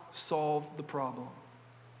not solve the problem.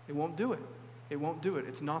 It won't do it. It won't do it.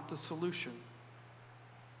 It's not the solution.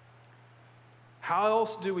 How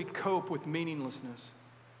else do we cope with meaninglessness?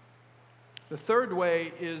 The third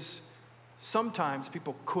way is sometimes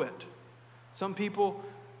people quit. Some people,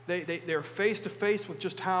 they're face to face with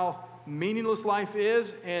just how meaningless life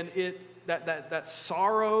is, and that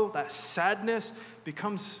sorrow, that sadness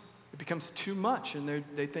becomes too much, and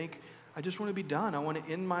they think, I just want to be done. I want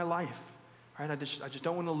to end my life. Right? I just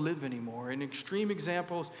don't want to live anymore. In extreme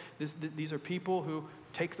examples, these are people who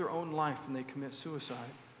take their own life and they commit suicide.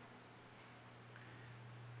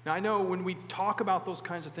 Now, I know when we talk about those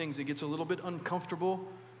kinds of things, it gets a little bit uncomfortable.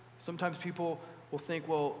 Sometimes people will think,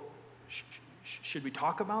 well, should we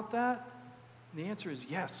talk about that? And the answer is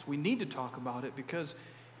yes, we need to talk about it because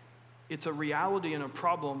it's a reality and a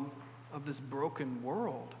problem of this broken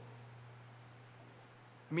world.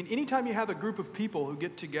 I mean, anytime you have a group of people who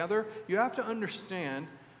get together, you have to understand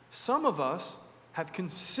some of us have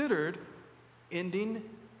considered ending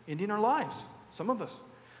our lives. Some of us.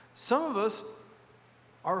 Some of us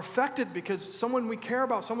are affected because someone we care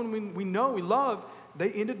about, someone we know, we love,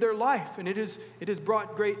 they ended their life, and it has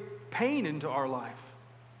brought great pain into our life.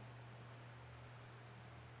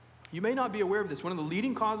 You may not be aware of this. One of the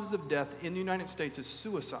leading causes of death in the United States is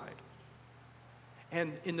suicide.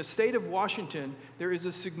 And in the state of Washington, there is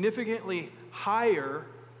a significantly higher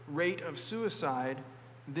rate of suicide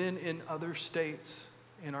than in other states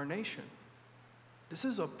in our nation. This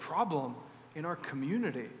is a problem in our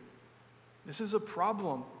community. This is a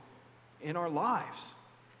problem in our lives.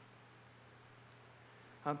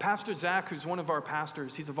 Pastor Zach, who's one of our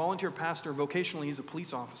pastors, he's a volunteer pastor, vocationally he's a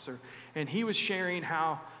police officer, and he was sharing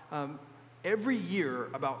how every year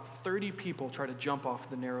about 30 people try to jump off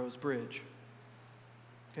the Narrows Bridge.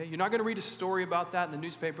 Okay? You're not going to read a story about that in the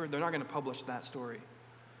newspaper. They're not going to publish that story.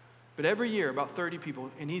 But every year, about 30 people,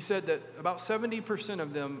 and he said that about 70%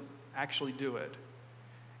 of them actually do it.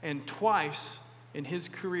 And twice in his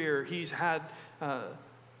career, he's had a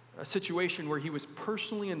situation where he was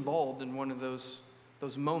personally involved in one of those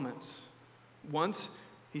moments. Once,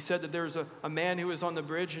 he said that there was a man who was on the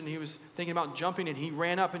bridge and he was thinking about jumping, and he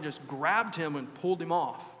ran up and just grabbed him and pulled him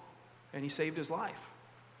off, and he saved his life.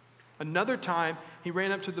 Another time, he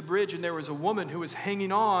ran up to the bridge and there was a woman who was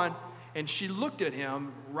hanging on, and she looked at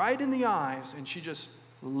him right in the eyes, and she just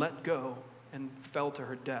let go and fell to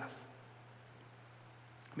her death.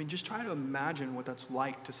 I mean, just try to imagine what that's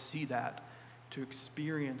like to see that, to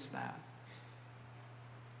experience that.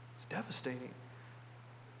 It's devastating.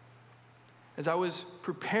 As I was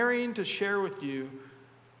preparing to share with you,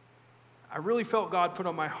 I really felt God put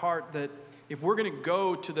on my heart that if we're going to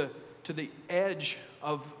go to the edge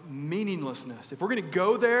of meaninglessness, if we're going to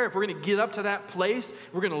go there, if we're going to get up to that place,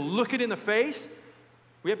 we're going to look it in the face,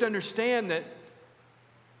 we have to understand that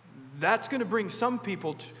that's going to bring some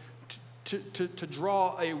people to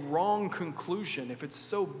draw a wrong conclusion. If it's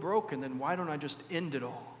so broken, then why don't I just end it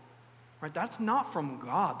all? Right? That's not from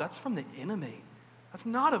God. That's from the enemy. That's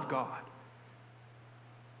not of God.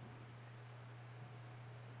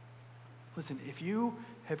 Listen, if you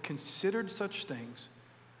have considered such things,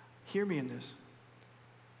 hear me in this.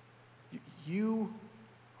 You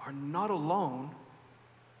are not alone,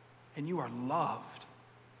 and you are loved.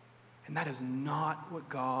 And that is not what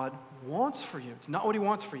God wants for you. It's not what he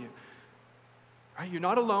wants for you. Right? You're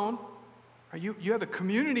not alone. Right? You have a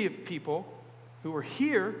community of people who are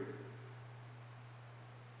here,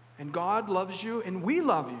 and God loves you, and we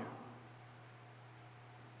love you.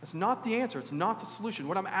 That's not the answer. It's not the solution.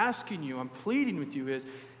 What I'm asking you, I'm pleading with you is,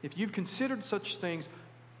 if you've considered such things,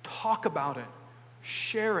 talk about it.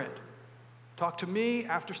 Share it. Talk to me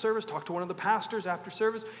after service. Talk to one of the pastors after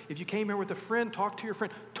service. If you came here with a friend, talk to your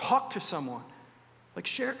friend. Talk to someone. Like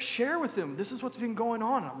share with them. This is what's been going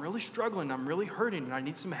on. I'm really struggling. I'm really hurting, and I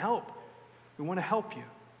need some help. We want to help you.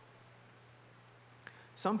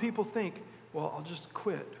 Some people think, well, I'll just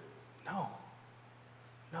quit. No,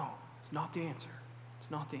 it's not the answer. It's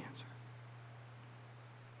not the answer.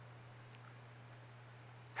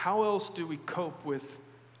 How else do we cope with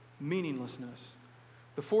meaninglessness?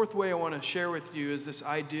 The fourth way I want to share with you is this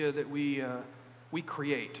idea that we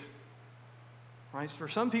create. Right? So for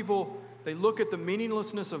some people, they look at the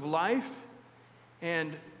meaninglessness of life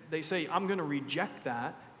and they say, I'm going to reject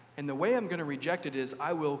that. And the way I'm going to reject it is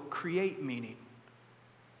I will create meaning.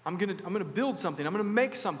 I'm going to build something. I'm going to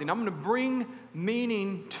make something. I'm going to bring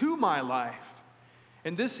meaning to my life.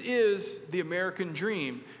 And this is the American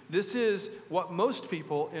dream. This is what most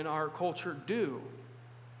people in our culture do.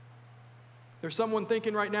 There's someone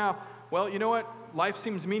thinking right now, well, you know what? Life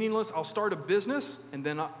seems meaningless. I'll start a business, and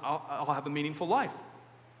then I'll have a meaningful life.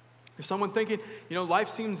 There's someone thinking, you know, life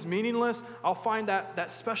seems meaningless. I'll find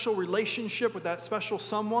that special relationship with that special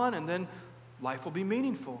someone, and then life will be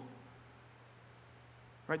meaningful.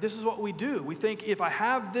 Right? This is what we do. We think if I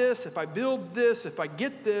have this, if I build this, if I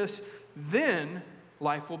get this, then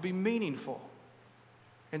life will be meaningful.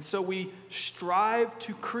 And so we strive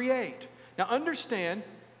to create. Now understand,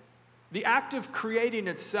 the act of creating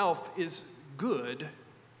itself is good.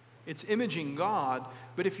 It's imaging God.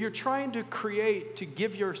 But if you're trying to create to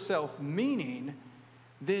give yourself meaning,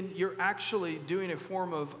 then you're actually doing a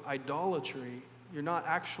form of idolatry. You're not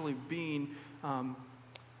actually being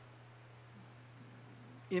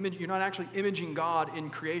you're not actually imaging God in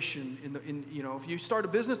creation. If you start a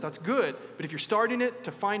business, that's good. But if you're starting it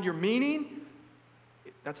to find your meaning,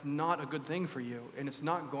 that's not a good thing for you, and it's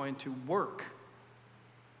not going to work.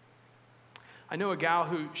 I know a gal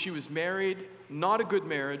who, she was married, not a good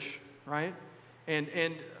marriage, right?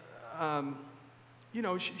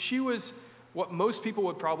 She was what most people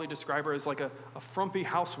would probably describe her as like a frumpy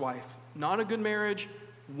housewife. Not a good marriage,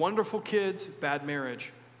 wonderful kids, bad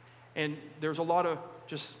marriage. And there's a lot of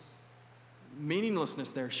just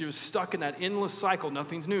meaninglessness there. She was stuck in that endless cycle.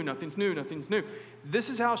 Nothing's new, nothing's new, nothing's new. This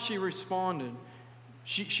is how she responded.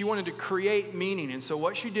 She wanted to create meaning. And so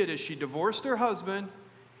what she did is she divorced her husband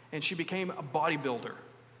and she became a bodybuilder.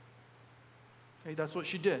 Okay, that's what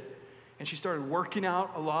she did. And she started working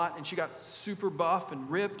out a lot, and she got super buff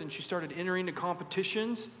and ripped, and she started entering the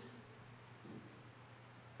competitions.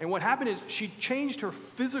 And what happened is she changed her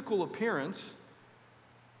physical appearance,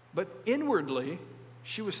 but inwardly,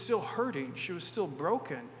 she was still hurting. She was still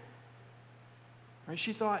broken. Right?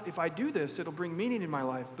 She thought, if I do this, it'll bring meaning in my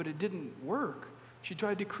life, but it didn't work. She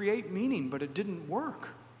tried to create meaning, but it didn't work.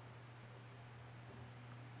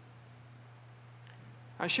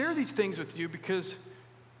 I share these things with you because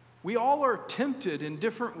We all are tempted in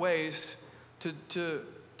different ways to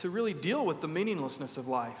really deal with the meaninglessness of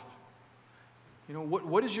life. You know,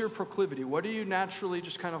 what is your proclivity? What do you naturally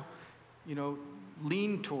just kind of,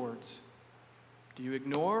 lean towards? Do you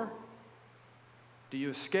ignore? Do you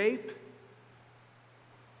escape?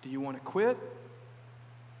 Do you want to quit?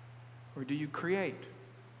 Or do you create?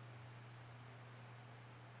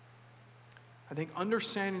 I think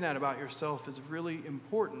understanding that about yourself is really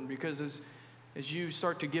important, because as you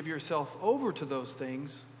start to give yourself over to those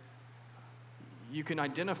things, you can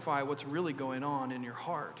identify what's really going on in your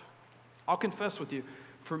heart. I'll confess with you,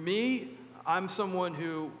 for me, I'm someone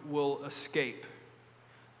who will escape,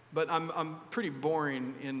 but I'm pretty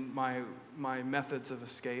boring in my methods of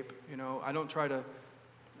escape. I don't try to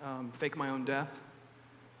fake my own death.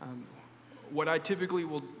 What I typically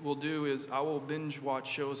will do is I will binge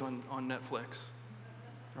watch shows on Netflix,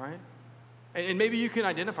 right? And maybe you can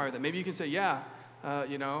identify with that. Maybe you can say, yeah,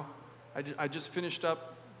 I just finished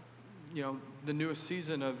up, the newest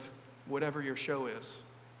season of whatever your show is.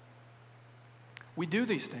 We do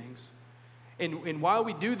these things. And while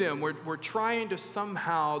we do them, we're trying to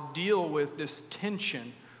somehow deal with this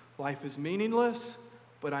tension. Life is meaningless,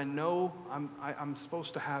 but I know I'm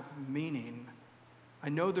supposed to have meaning. I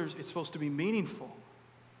know it's supposed to be meaningful.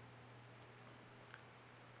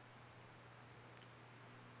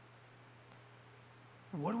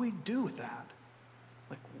 What do we do with that?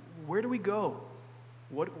 Like, where do we go?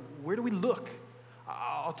 Where do we look?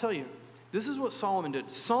 I'll tell you, this is what Solomon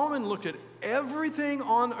did. Solomon looked at everything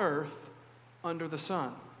on earth under the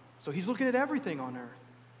sun. So he's looking at everything on earth.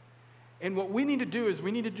 And what we need to do is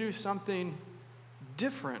we need to do something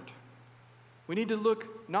different. We need to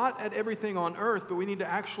look not at everything on earth, but we need to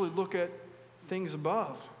actually look at things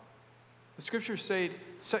above. The scriptures say,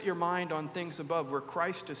 set your mind on things above where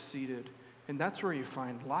Christ is seated, and that's where you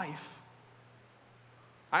find life.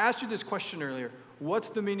 I asked you this question earlier. What's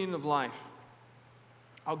the meaning of life?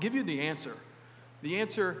 I'll give you the answer. The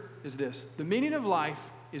answer is this. The meaning of life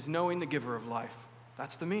is knowing the giver of life.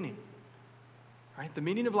 That's the meaning. Right? The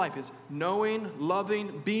meaning of life is knowing,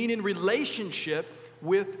 loving, being in relationship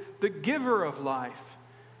with the giver of life.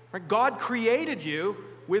 Right? God created you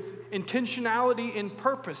with intentionality and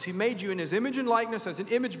purpose. He made you in His image and likeness as an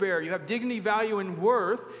image bearer. You have dignity, value, and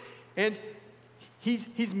worth. And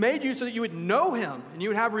He's made you so that you would know Him and you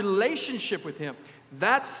would have relationship with Him.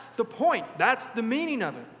 That's the point. That's the meaning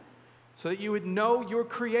of it. So that you would know your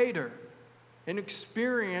Creator and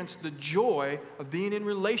experience the joy of being in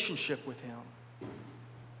relationship with Him.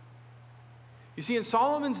 You see, in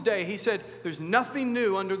Solomon's day, he said, there's nothing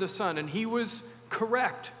new under the sun, and he was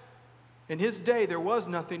correct. In his day, there was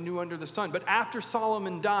nothing new under the sun. But after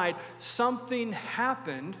Solomon died, something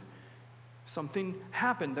happened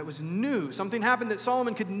that was new. Something happened that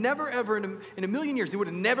Solomon could never, ever, in a million years, he would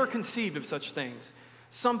have never conceived of such things.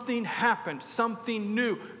 Something happened, something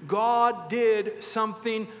new. God did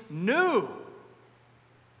something new.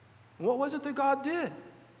 What was it that God did?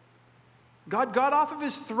 God got off of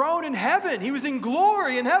His throne in heaven. He was in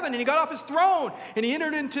glory in heaven, and He got off His throne, and He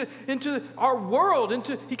entered into our world.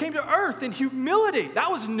 He came to earth in humility. That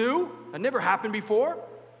was new. That never happened before.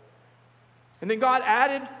 And then God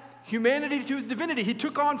added humanity to His divinity. He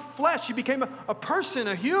took on flesh. He became a person,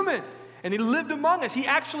 a human, and He lived among us. He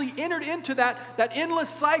actually entered into that endless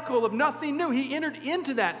cycle of nothing new. He entered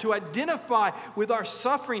into that to identify with our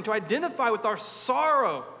suffering, to identify with our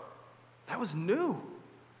sorrow. That was new.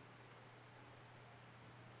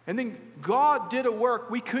 And then God did a work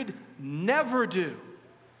we could never do.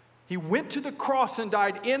 He went to the cross and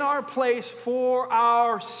died in our place for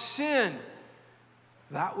our sin.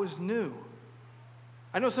 That was new.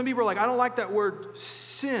 I know some people are like, I don't like that word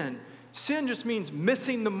sin. Sin just means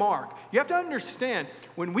missing the mark. You have to understand,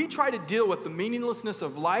 when we try to deal with the meaninglessness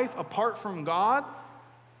of life apart from God,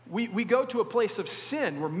 we go to a place of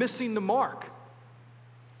sin. We're missing the mark.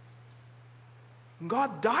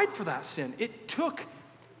 God died for that sin. It took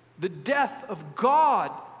the death of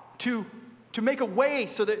God to make a way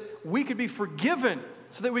so that we could be forgiven,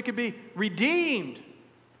 so that we could be redeemed.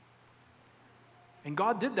 And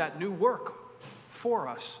God did that new work for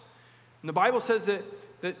us. And the Bible says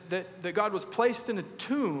that God was placed in a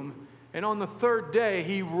tomb, and on the third day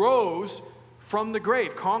He rose from the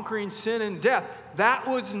grave, conquering sin and death. That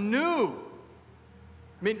was new.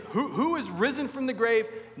 I mean, who is risen from the grave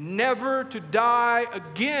never to die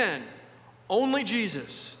again? Only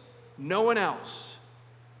Jesus. No one else.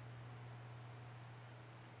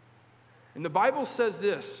 And the Bible says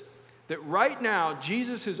this, that right now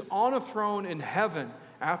Jesus is on a throne in heaven,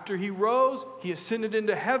 After he rose, he ascended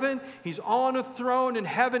into heaven. He's on a throne in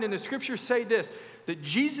heaven. And the scriptures say this, that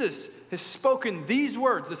Jesus has spoken these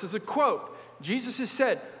words. This is a quote. Jesus has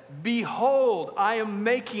said, "Behold, I am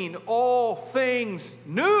making all things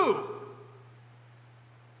new."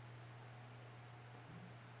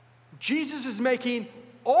 Jesus is making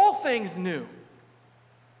all things new.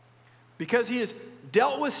 Because he has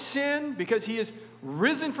dealt with sin, because he has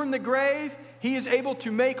risen from the grave, he is able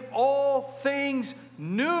to make all things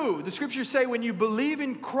new. The scriptures say when you believe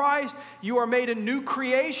in Christ, you are made a new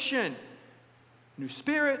creation. New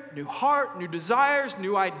spirit, new heart, new desires,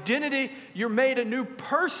 new identity. You're made a new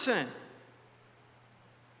person.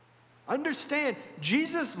 Understand,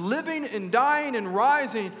 Jesus living and dying and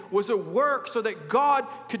rising was a work so that God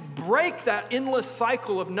could break that endless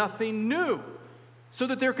cycle of nothing new. So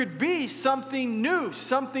that there could be something new,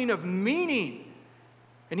 something of meaning.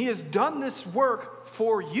 And he has done this work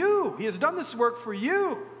for you. He has done this work for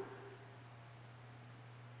you.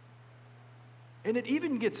 And it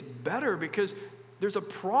even gets better because there's a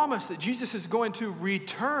promise that Jesus is going to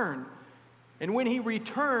return. And when he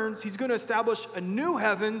returns, he's going to establish a new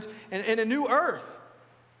heavens and a new earth.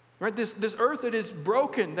 Right? This earth that is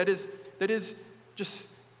broken, that is just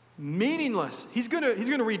meaningless. He's going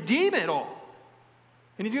to redeem it all.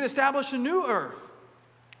 And he's going to establish a new earth.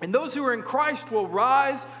 And those who are in Christ will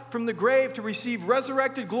rise from the grave to receive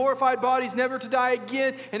resurrected, glorified bodies, never to die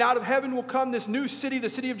again. And out of heaven will come this new city, the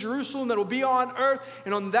city of Jerusalem, that will be on earth.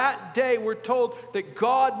 And on that day, we're told that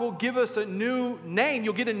God will give us a new name.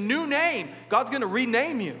 You'll get a new name. God's going to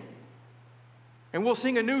rename you. And we'll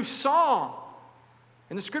sing a new song.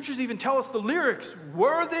 And the scriptures even tell us the lyrics.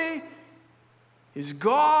 Worthy is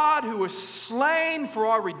God who was slain for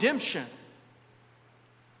our redemption.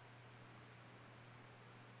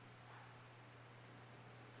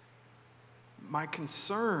 My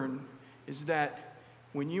concern is that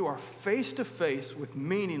when you are face to face with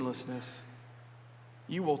meaninglessness,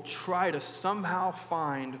 you will try to somehow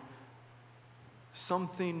find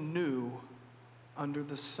something new under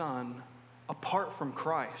the sun apart from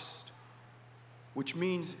Christ. Which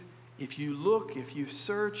means if you look, if you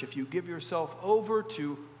search, if you give yourself over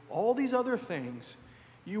to all these other things,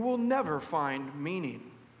 you will never find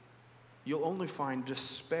meaning. You'll only find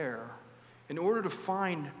despair. In order to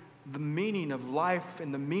find the meaning of life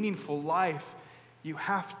and the meaningful life, you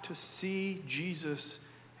have to see Jesus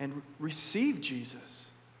and receive Jesus.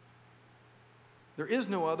 There is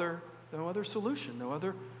no other solution, no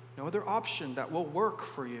other option that will work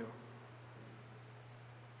for you.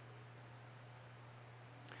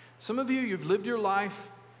 Some of you, you've lived your life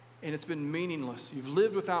and it's been meaningless. You've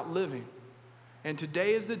lived without living. And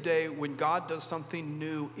today is the day when God does something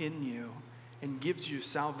new in you and gives you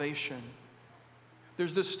salvation.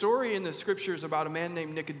 There's this story in the scriptures about a man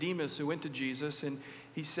named Nicodemus who went to Jesus and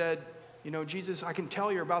he said, Jesus, I can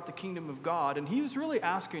tell you about the kingdom of God. And he was really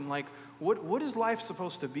asking, like, what is life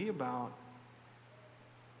supposed to be about?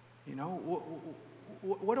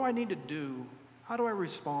 What do I need to do? How do I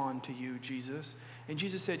respond to you, Jesus? And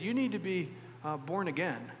Jesus said, you need to be born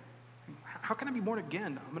again. How can I be born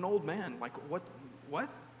again? I'm an old man. Like, what?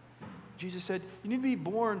 Jesus said, you need to be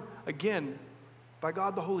born again by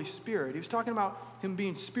God the Holy Spirit. He was talking about him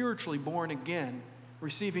being spiritually born again,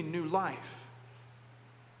 receiving new life.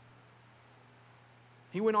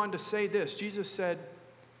 He went on to say this. Jesus said,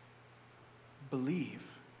 believe.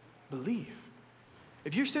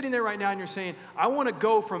 If you're sitting there right now and you're saying, I want to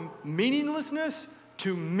go from meaninglessness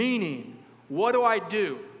to meaning, what do I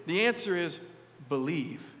do? The answer is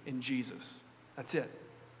believe in Jesus. That's it.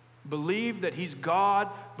 Believe that he's God.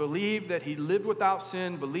 Believe that he lived without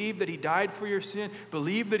sin. Believe that he died for your sin.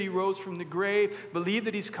 Believe that he rose from the grave. Believe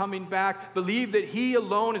that he's coming back. Believe that he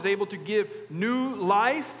alone is able to give new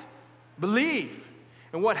life. Believe.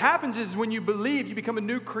 And what happens is when you believe, you become a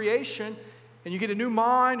new creation and you get a new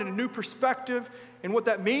mind and a new perspective. And what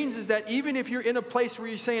that means is that even if you're in a place where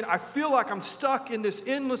you're saying, I feel like I'm stuck in this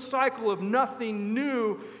endless cycle of nothing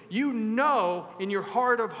new, you know in your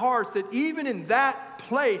heart of hearts that even in that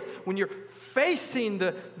place, when you're facing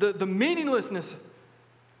the meaninglessness,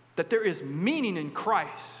 that there is meaning in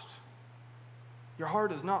Christ. Your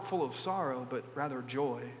heart is not full of sorrow, but rather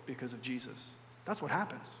joy because of Jesus. That's what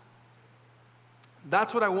happens.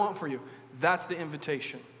 That's what I want for you. That's the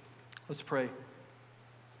invitation. Let's pray.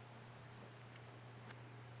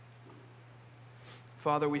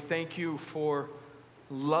 Father, we thank you for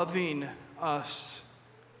loving us.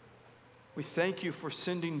 We thank you for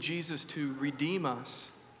sending Jesus to redeem us.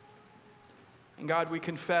 And God, we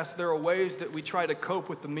confess there are ways that we try to cope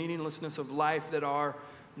with the meaninglessness of life that are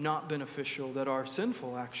not beneficial, that are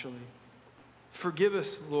sinful, actually. Forgive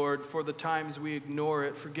us, Lord, for the times we ignore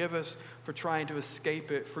it. Forgive us for trying to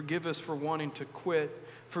escape it. Forgive us for wanting to quit.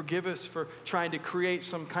 Forgive us for trying to create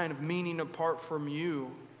some kind of meaning apart from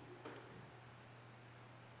you.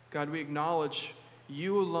 God, we acknowledge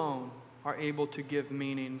you alone are able to give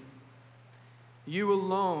meaning. You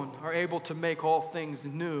alone are able to make all things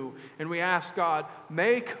new. And we ask, God,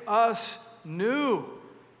 make us new.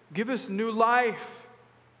 Give us new life.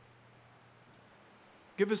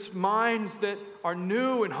 Give us minds that are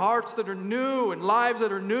new and hearts that are new and lives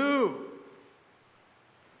that are new.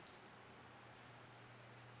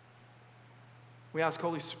 We ask,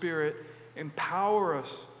 Holy Spirit, empower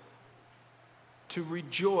us to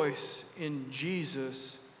rejoice in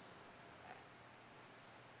Jesus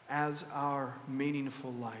as our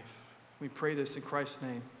meaningful life. We pray this in Christ's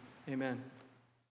name. Amen.